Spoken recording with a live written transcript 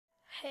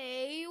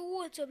Hey,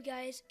 what's up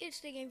guys? It's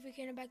the Game Freak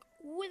and back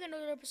with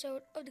another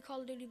episode of the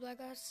Call of Duty Black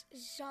Ops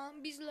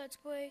Zombies Let's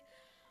Play.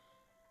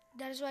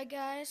 That is right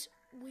guys,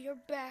 we are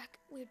back.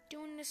 We're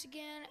doing this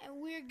again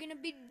and we're gonna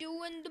be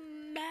doing the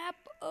map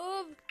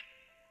of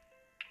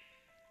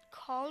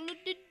Call of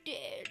the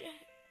Dead.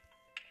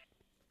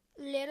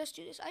 Let us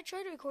do this. I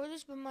tried to record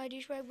this but my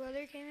douchebag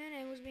brother came in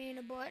and was being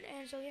a butt,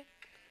 and so yeah.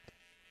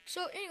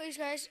 So anyways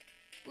guys,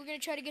 we're gonna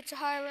try to get to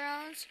high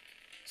rounds.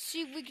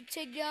 See if we can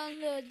take down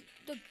the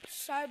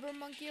cyber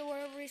monkey or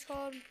whatever he's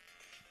called.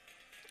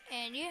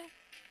 And yeah,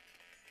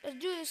 let's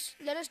do this.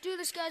 Let us do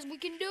this, guys. We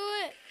can do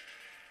it.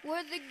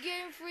 We're the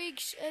game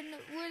freaks and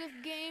we're the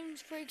game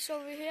freaks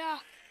over here.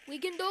 We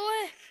can do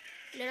it.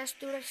 Let us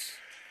do this.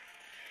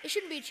 It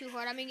shouldn't be too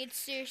hard. I mean, it's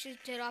seriously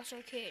Dead Ops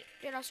Arcade.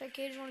 Dead Ops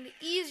Arcade is one of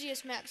the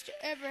easiest maps to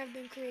ever have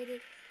been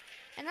created.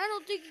 And I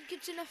don't think it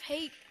gets enough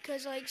hate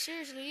because, like,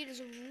 seriously, it is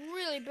a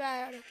really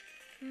bad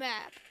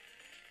map.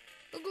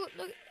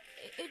 Look.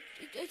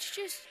 It's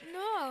just,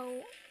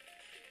 no.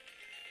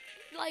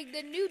 Like,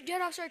 the new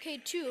Dead Ops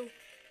Arcade 2,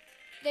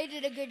 they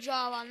did a good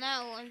job on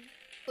that one.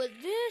 But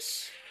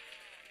this,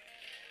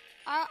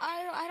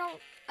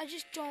 I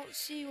just don't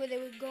see where they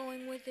were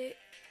going with it.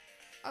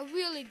 I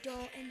really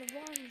don't, and the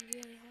volume's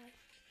really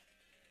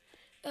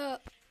high.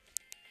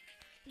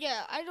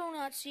 Yeah, I do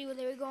not see where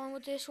they were going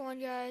with this one,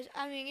 guys.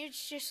 I mean,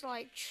 it's just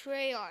like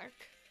Treyarch.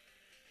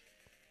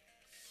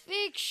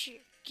 Fix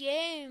your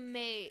game,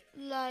 mate.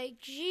 Like,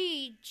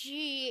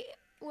 GG.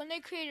 When they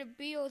created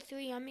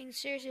BO3, I mean,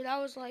 seriously, that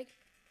was like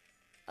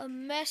a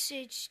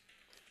message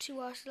to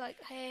us, like,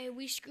 hey,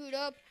 we screwed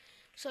up,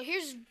 so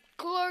here's a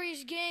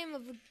glorious game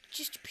of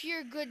just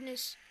pure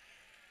goodness.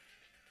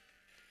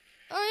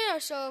 Oh yeah,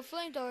 so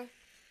flamethrower.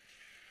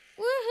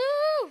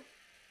 Woohoo!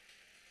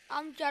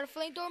 I'm got a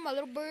flamethrower, my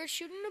little bird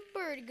shooting a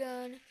bird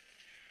gun.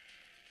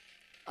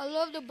 I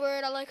love the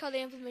bird. I like how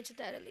they implemented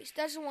that, at least.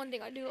 That's the one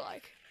thing I do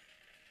like.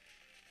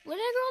 Where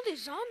the heck are all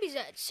these zombies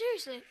at?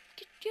 Seriously,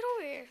 get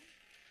over here.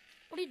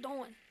 What are you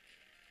doing?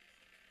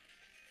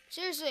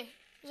 Seriously,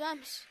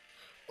 zombies.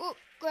 Oh,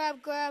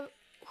 grab.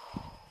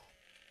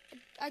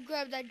 I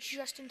grabbed that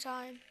just in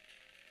time.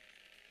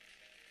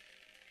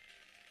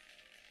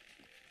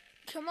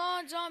 Come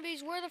on,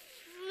 zombies. Where the f***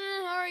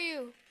 are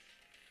you?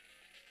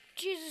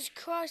 Jesus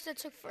Christ, that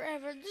took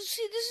forever. This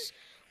is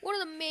one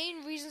of the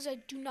main reasons I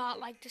do not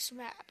like this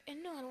map.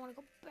 And no, I don't want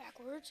to go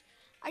backwards.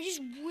 I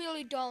just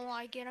really don't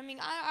like it. I mean,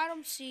 I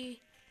don't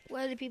see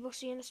what other people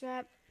see in this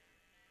map.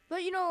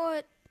 But you know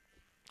what?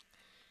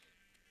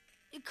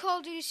 The Call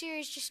of Duty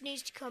series just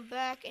needs to come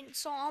back, and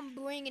so I'm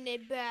bringing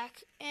it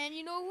back. And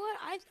you know what?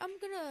 I think I'm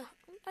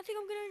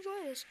gonna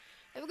enjoy this.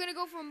 And we're gonna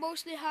go for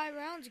mostly high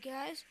rounds,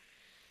 guys.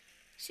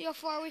 See how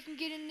far we can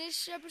get in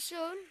this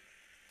episode.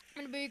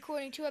 I'm gonna be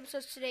recording 2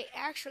 episodes today,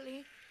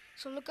 actually.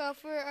 So look out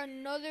for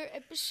another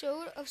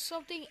episode of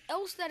something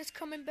else that is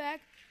coming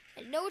back.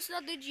 And no, it's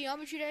not the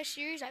Geometry Dash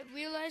series. I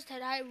realized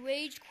that I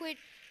rage quit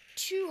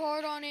too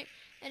hard on it,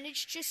 and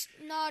it's just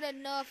not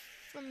enough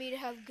for me to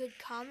have good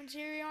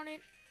commentary on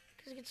it,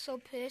 because I get so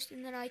pissed,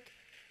 and then I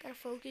gotta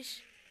focus.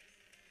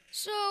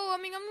 So, I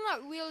mean, I'm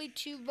not really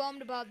too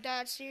bummed about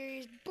that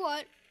series,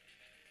 but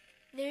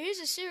there is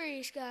a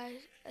series,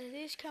 guys, that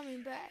is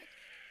coming back.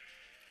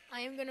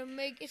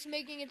 It's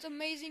making its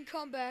amazing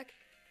comeback,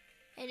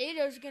 and it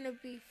is gonna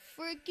be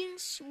freaking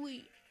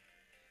sweet.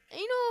 And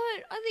you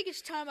know what? I think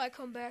it's time I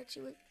come back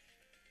to it.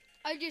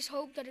 I just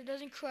hope that it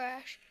doesn't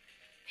crash.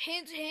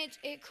 Hint,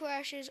 it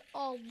crashes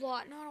a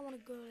lot. No, I don't want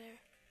to go there.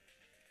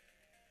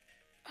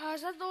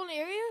 Is that the only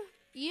area?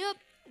 Yep.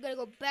 We gotta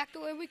go back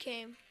to where we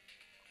came.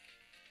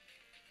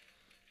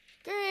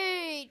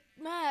 Great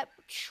map.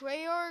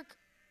 Treyarch.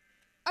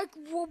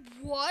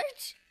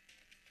 What?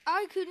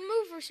 I couldn't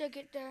move for a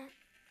second there.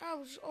 That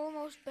was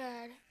almost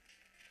bad.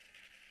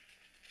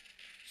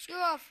 Screw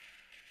off.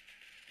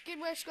 Get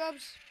wrecked,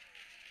 scrubs.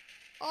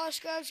 All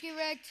scrubs get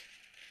wrecked.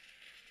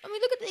 I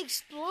mean, look at the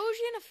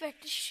explosion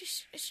effect.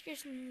 It's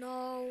just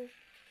no.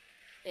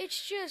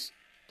 It's just,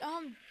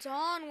 I'm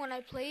done when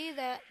I play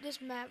this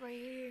map right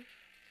here.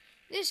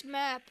 This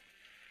map.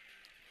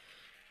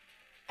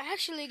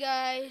 Actually,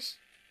 guys,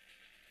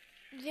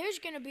 there's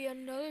going to be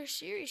another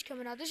series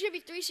coming out. There's going to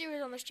be 3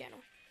 series on this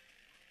channel.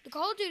 The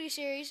Call of Duty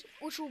series,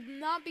 which will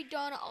not be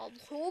done a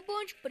whole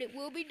bunch, but it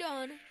will be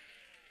done.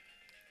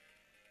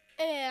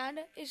 And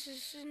it's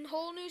just a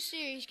whole new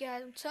series,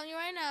 guys. I'm telling you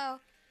right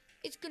now,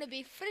 it's going to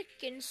be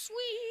freaking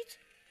sweet.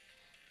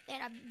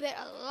 And I bet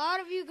a lot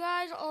of you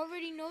guys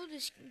already know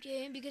this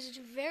game because it's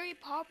a very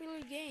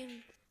popular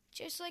game.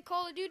 Just like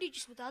Call of Duty,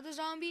 just without the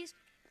zombies.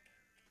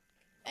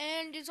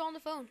 And it's on the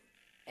phone.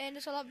 And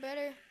it's a lot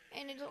better.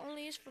 And it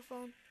only is for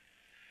phone.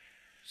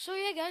 So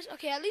yeah, guys.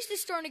 Okay, at least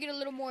it's starting to get a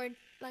little more,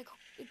 like,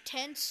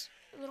 intense.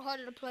 A little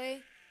harder to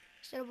play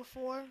instead of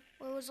before.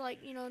 Where it was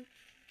like, you know,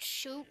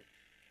 shoot.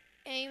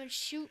 Aim and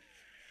shoot.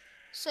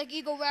 It's like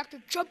Eagle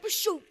Raptor, jump and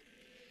shoot.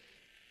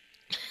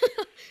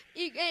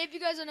 If you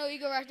guys don't know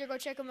Eagle Raptor, go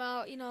check them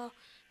out. You know,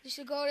 you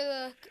should go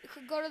to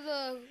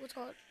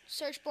the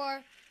search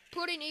bar,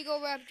 put in Eagle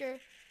Raptor,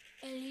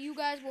 and you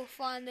guys will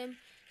find them.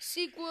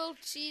 sequel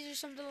series or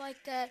something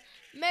like that.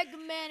 Mega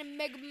Man and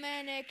Mega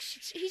Man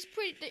X. He's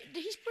pretty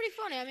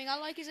funny. I mean, I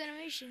like his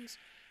animations.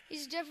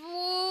 He's definitely.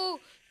 Whoa!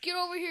 Get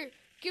over here!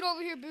 Get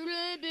over here!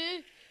 Blah,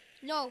 blah.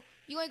 No,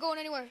 you ain't going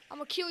anywhere. I'm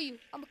gonna kill you.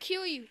 I'm gonna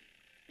kill you.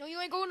 No,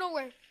 you ain't going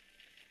nowhere.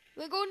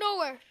 You ain't going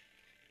nowhere.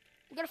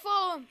 We gotta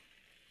follow him.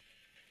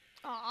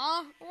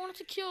 Aw, I wanted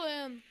to kill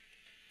him.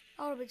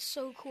 That would have been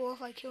so cool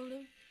if I killed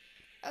him.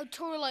 I would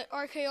totally like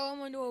RKO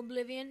him into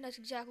oblivion. That's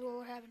exactly what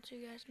would happen to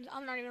you guys.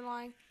 I'm not even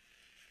lying.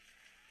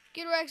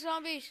 Get wrecked,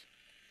 zombies.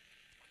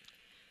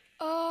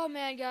 Oh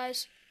man,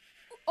 guys.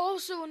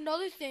 Also,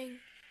 another thing.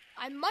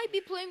 I might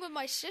be playing with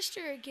my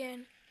sister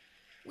again.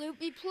 We'll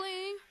be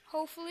playing,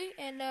 hopefully,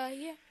 and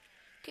yeah.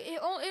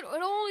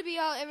 It'll only be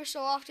out ever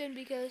so often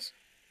because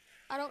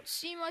I don't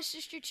see my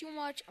sister too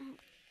much.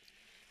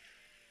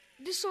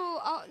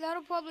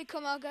 That'll probably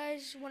come out,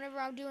 guys, whenever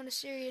I'm doing a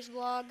serious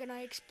vlog and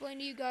I explain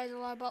to you guys a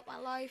lot about my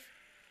life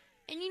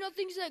and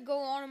things that go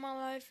on in my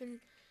life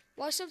and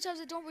why sometimes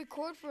I don't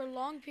record for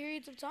long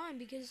periods of time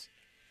because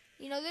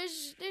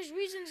there's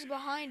reasons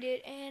behind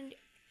it, and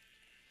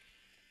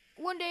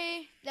one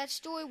day that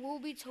story will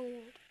be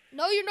told.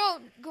 No, you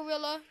don't,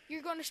 Gorilla.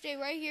 You're gonna stay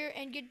right here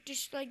and get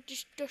just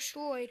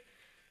destroyed.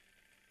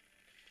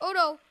 Oh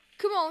no!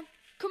 Come on!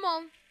 Come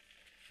on!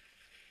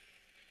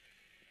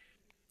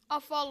 I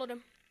followed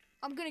him.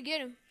 I'm gonna get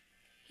him.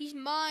 He's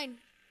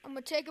mine. I'm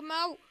gonna take him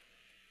out.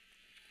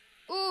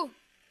 Ooh!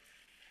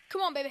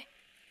 Come on, baby.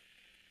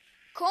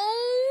 Come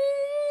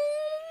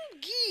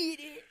get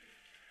it.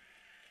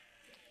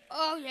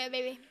 Oh yeah,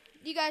 baby.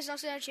 You guys don't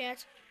stand a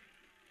chance.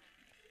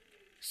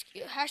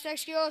 Hashtag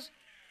skills.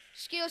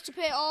 Skills to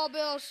pay all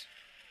bills.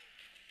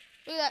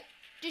 Look at that.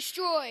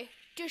 Destroy.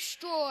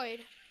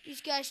 Destroyed.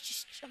 These guys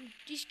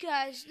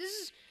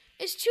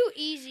it's too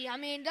easy. I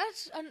mean,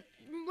 that's a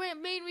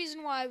main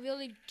reason why I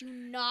really do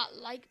not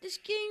like this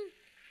game.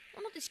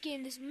 Well, not this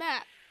game, this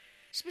map.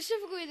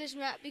 Specifically this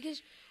map,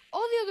 because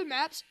all the other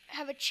maps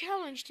have a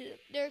challenge to them.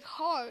 They're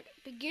hard.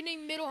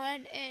 Beginning, middle,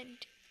 and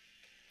end.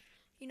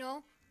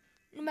 No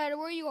matter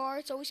where you are,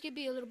 it's always going to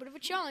be a little bit of a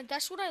challenge.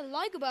 That's what I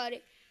like about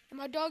it. And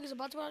my dog is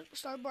about to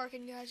start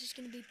barking, guys. It's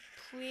going to be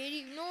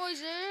pretty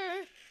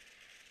noisy.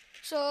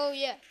 So,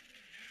 yeah.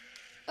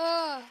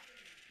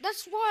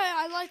 That's why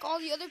I like all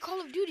the other Call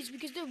of Duties,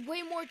 because they're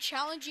way more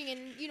challenging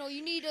and,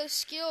 you need a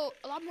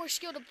lot more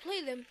skill to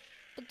play them.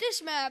 But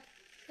this map,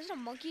 is it a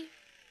monkey?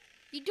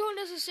 You don't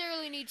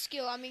necessarily need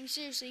skill. I mean,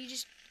 seriously, you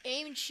just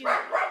aim and shoot.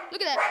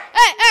 Look at that.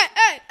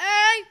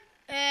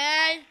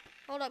 Hey.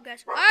 Hold up,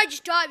 guys. I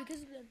just died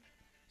because of them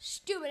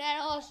stupid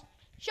animals.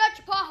 Shut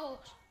your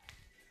potholes.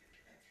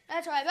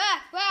 That's right.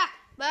 Back.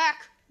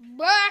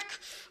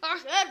 I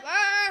said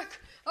back.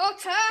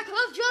 Attack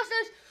of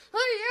justice.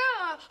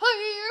 Yeah.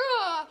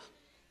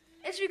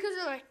 It's because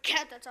of the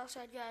cat that's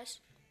outside, guys.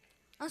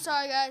 I'm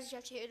sorry, guys. You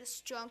have to hear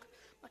this junk.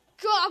 My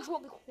dogs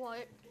won't be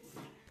quiet.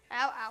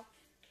 Ow.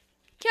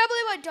 Can't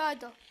believe I died,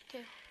 though.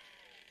 Okay.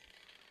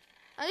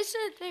 At least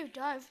they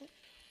died.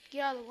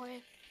 Get out of the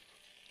way.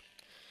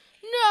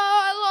 No,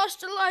 I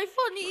lost a life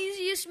on the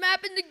easiest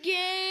map in the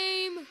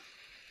game.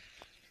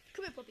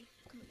 Come here, puppy.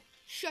 Come here.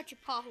 Shut your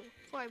pothole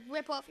before I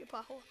rip off your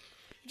pothole.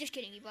 Just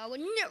kidding, Eva. I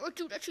would never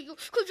do that to you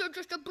because you're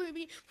just a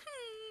baby.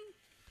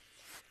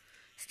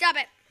 Stop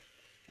it.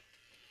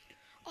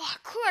 Oh,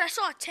 crud. I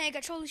saw a tank.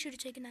 I totally should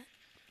have taken that.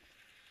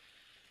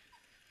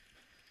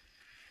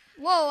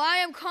 Whoa, I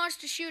am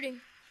constant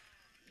shooting.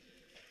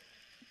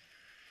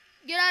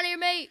 Get out of here,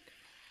 mate.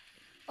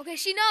 Okay,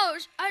 see now,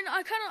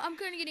 I'm kind of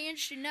getting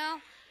interested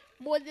now,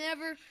 more than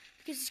ever,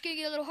 because it's gonna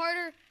get a little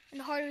harder,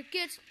 and the harder it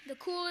gets, the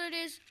cooler it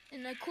is,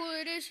 and the cooler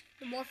it is,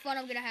 the more fun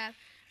I'm gonna have.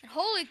 And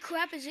holy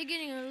crap, is it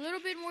getting a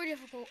little bit more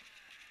difficult?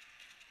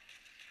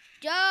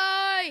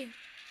 Die!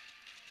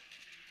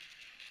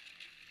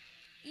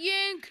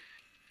 Yank!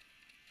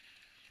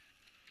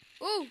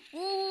 Oh,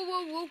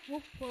 whoa.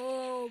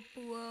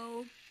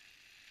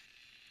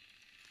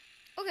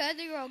 Okay, I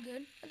think we're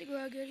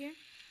all good here.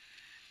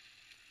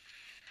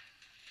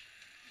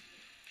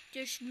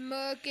 Just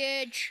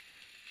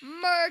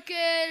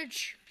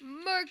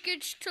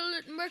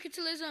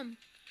mercantilism.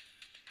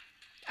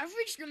 I've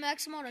reached the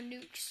max amount of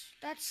nukes.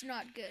 That's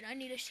not good. I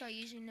need to start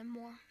using them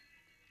more.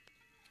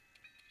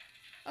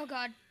 Oh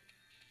God.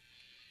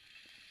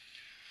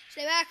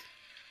 Stay back,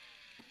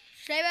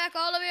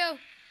 all of you.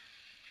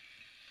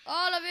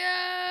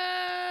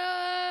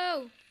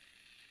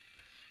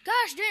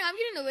 Gosh dang, I'm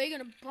getting the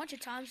wagon a bunch of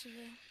times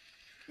today.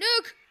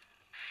 Nuke!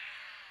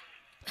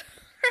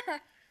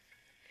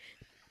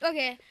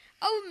 Okay,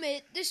 I'll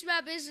admit, this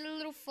map is a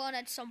little fun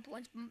at some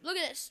points. Look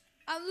at this.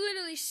 I'm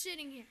literally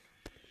sitting here.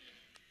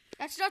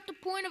 That's not the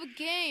point of a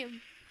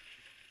game.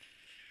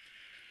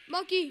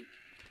 Monkey.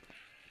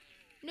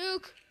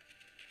 Nuke.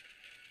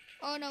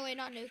 Oh, no, wait,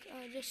 not nuke.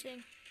 This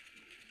thing.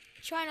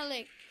 China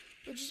Lake,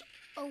 which is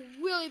a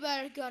really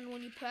bad gun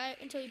when you pack,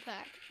 until you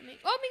pack. I mean,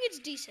 it's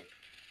decent.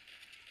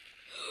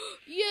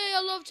 Yay,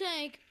 I love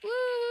tank.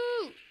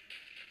 Woo!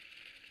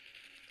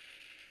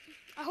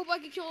 I hope I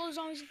can kill all the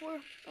zombies before.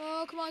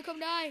 Oh, come on, come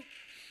die.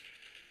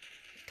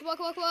 Come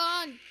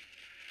on.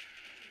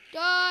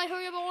 Die!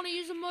 Hurry up! I want to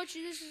use as much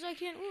of this as I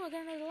can. Ooh, I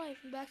got another life.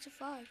 I'm back to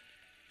 5.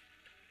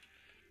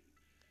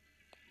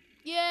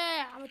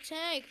 Yeah, I'm a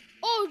tank.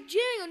 Oh,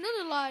 dang,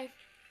 another life.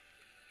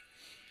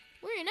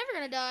 We're never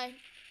gonna die.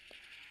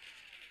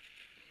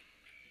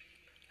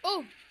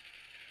 Oh,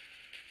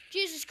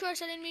 Jesus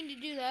Christ! I didn't mean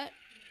to do that.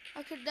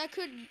 That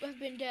could have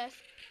been death.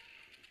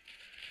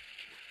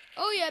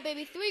 Oh yeah,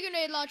 baby. 3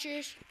 grenade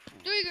launchers.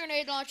 3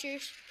 grenade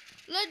launchers.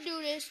 Let's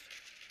do this.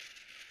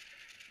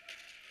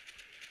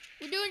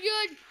 We're doing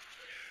good.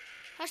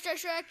 Hashtag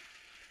Shrek.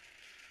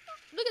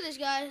 Look at this,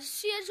 guys.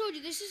 See, I told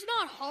you, this is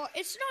not hard.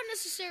 It's not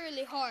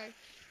necessarily hard.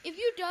 If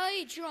you die,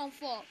 it's your own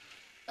fault.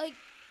 Like,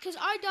 because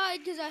I died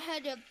because I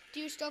had to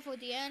do stuff with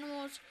the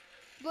animals.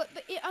 But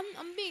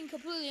I'm being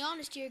completely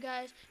honest here,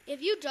 guys.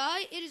 If you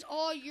die, it is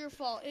all your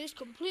fault. It is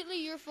completely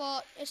your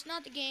fault. It's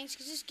not the game's,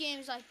 because this game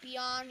is, like,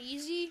 beyond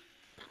easy.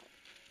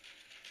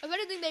 If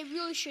anything, they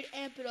really should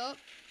amp it up.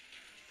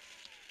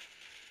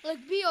 Like,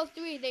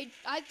 BO3,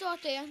 I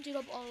thought they amped it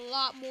up a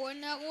lot more in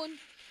that one.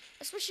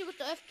 Especially with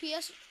the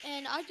FPS,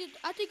 and I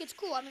think it's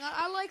cool. I mean,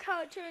 I like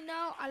how it turned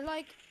out. I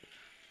like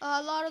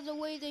a lot of the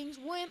way things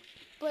went,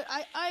 but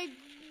I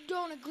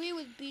don't agree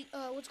with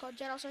what's called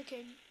Jados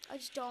Arcade. I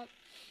just don't.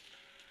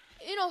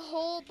 In a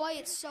whole, by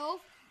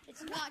itself,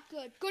 it's not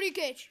good. Go to your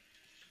cage.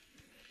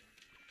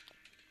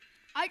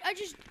 I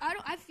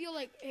feel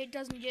like it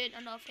doesn't get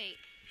enough hate.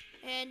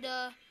 And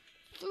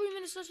 3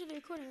 minutes left of the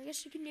recording. I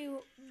guess we can do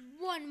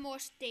one more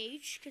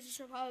stage, because this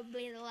will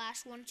probably be the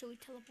last one until we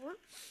teleport.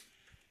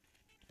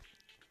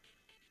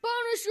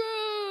 Bonus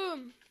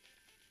room!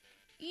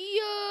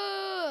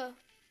 Yeah!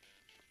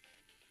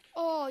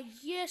 Oh,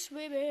 yes,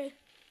 baby.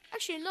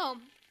 Actually, no.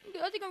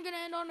 I think I'm going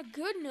to end on a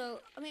good note.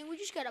 I mean, we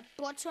just got a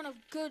butt ton of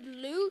good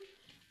loot.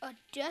 A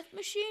death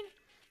machine.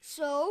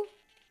 So,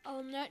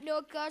 on that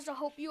note, guys, I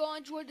hope you all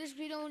enjoyed this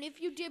video. And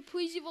if you did,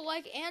 please leave a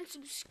like and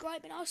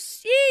subscribe. And I'll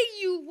see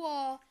you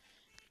all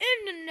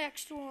in the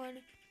next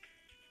one.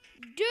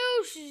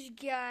 Deuces,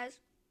 guys.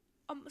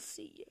 I'm going to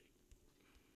see you.